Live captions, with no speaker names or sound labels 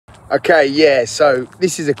Okay, yeah, so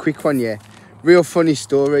this is a quick one, yeah. Real funny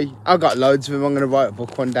story. I've got loads of them. I'm going to write a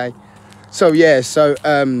book one day. So, yeah,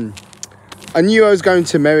 I knew I was going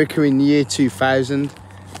to America in the year 2000.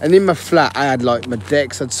 And in my flat, I had, like, my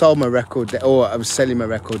decks. I'd sold my record, or I was selling my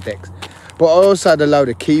record decks. But I also had a load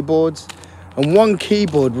of keyboards. And one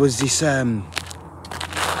keyboard was this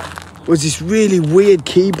really weird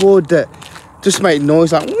keyboard that just made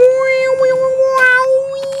noise like...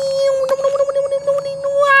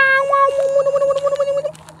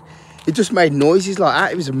 It just made noises like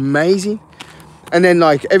that. It was amazing. And then,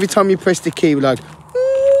 like, every time you press the key, like...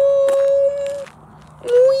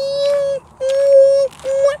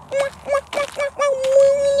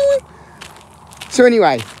 So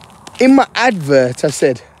anyway, in my advert, I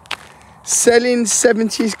said, selling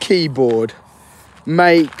 70s keyboard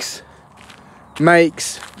makes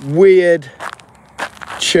weird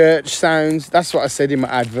church sounds. That's what I said in my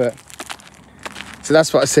advert. So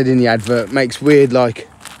that's what I said in the advert. Makes weird, like,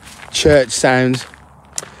 church sounds.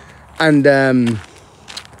 And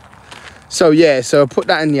so I put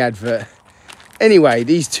that in the advert. Anyway,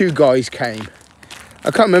 these two guys came.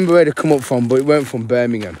 I can't remember where they come up from, but it weren't from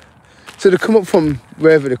Birmingham. So they come up from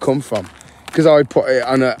wherever they come from, because I put it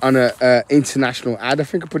on a international ad. I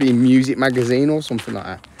think I put it in Music Magazine or something like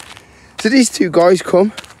that. So these two guys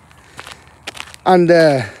come, and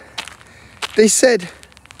they said,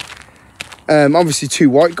 obviously two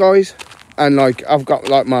white guys, and like I've got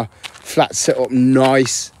like my flat set up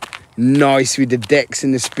nice with the decks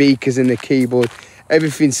and the speakers and the keyboard.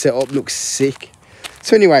 Everything set up looks sick.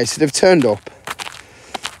 So anyway, so they've turned up,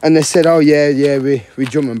 and they said, oh yeah, we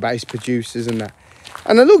drum and bass producers and that.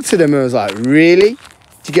 And I looked at them and I was like, really? Do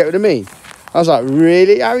you get what I mean? I was like,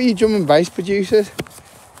 really? How are you drum and bass producers?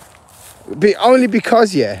 Only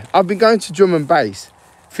because, yeah, I've been going to drum and bass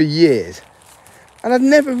for years, and I've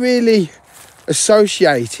never really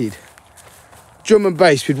associated drum and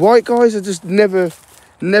bass with white guys. I just never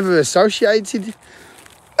associated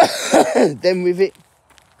them with it.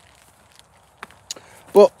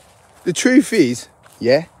 But the truth is,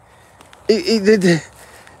 yeah,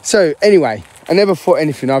 so anyway, I never thought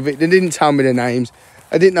anything of it. They didn't tell me their names.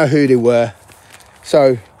 I didn't know who they were.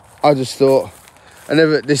 So I just thought,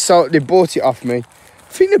 they bought it off me. I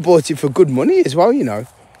think they bought it for good money as well, you know.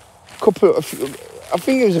 I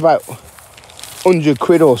think it was about 100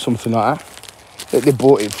 quid or something like that they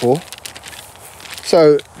bought it for.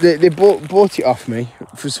 So they bought it off me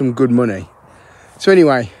for some good money. So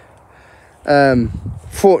anyway,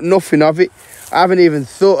 thought nothing of it. I haven't even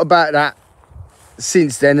thought about that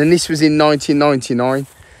since then, and this was in 1999.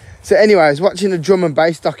 So anyway, I was watching a drum and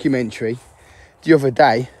bass documentary the other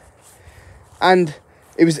day, and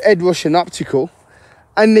it was Rush Optical,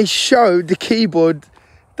 and they showed the keyboard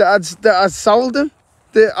that I'd sold them.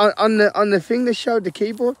 On the thing they showed the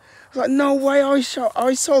keyboard. I was like, no way, I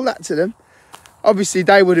sold that to them. Obviously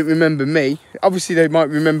they wouldn't remember me. Obviously they might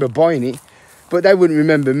remember buying it, but they wouldn't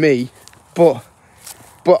remember me. But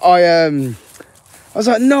I was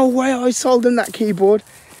like, no way, I sold them that keyboard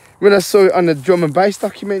when I saw it on the drum and bass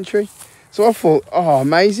documentary. So I thought, oh,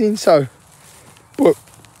 amazing. So,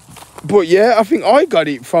 but yeah, I think I got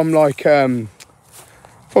it from like some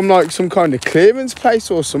kind of clearance place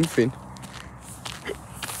or something.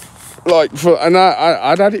 And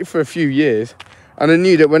I'd had it for a few years, and I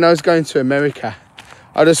knew that when I was going to America,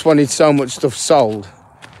 I just wanted so much stuff sold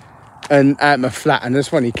and out my flat, and I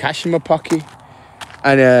just wanted cash in my pocket.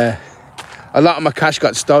 And a lot of my cash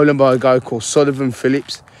got stolen by a guy called Sullivan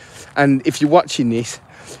Phillips. And if you're watching this,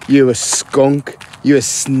 you're a skunk, you're a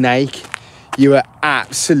snake, you're an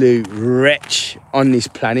absolute wretch on this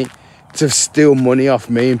planet to steal money off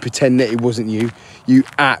me and pretend that it wasn't you. You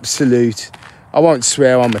absolute, I won't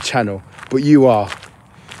swear on my channel, but you are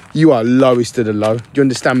lowest of the low. Do you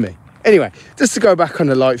understand me? Anyway, just to go back on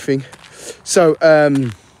the light thing. So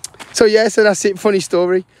yeah, so that's it. Funny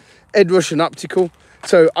story. Rush Optical.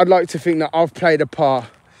 So I'd like to think that I've played a part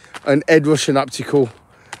in Rush Optical,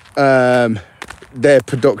 their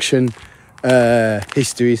production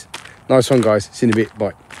histories. Nice one, guys. See you in a bit.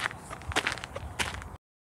 Bye.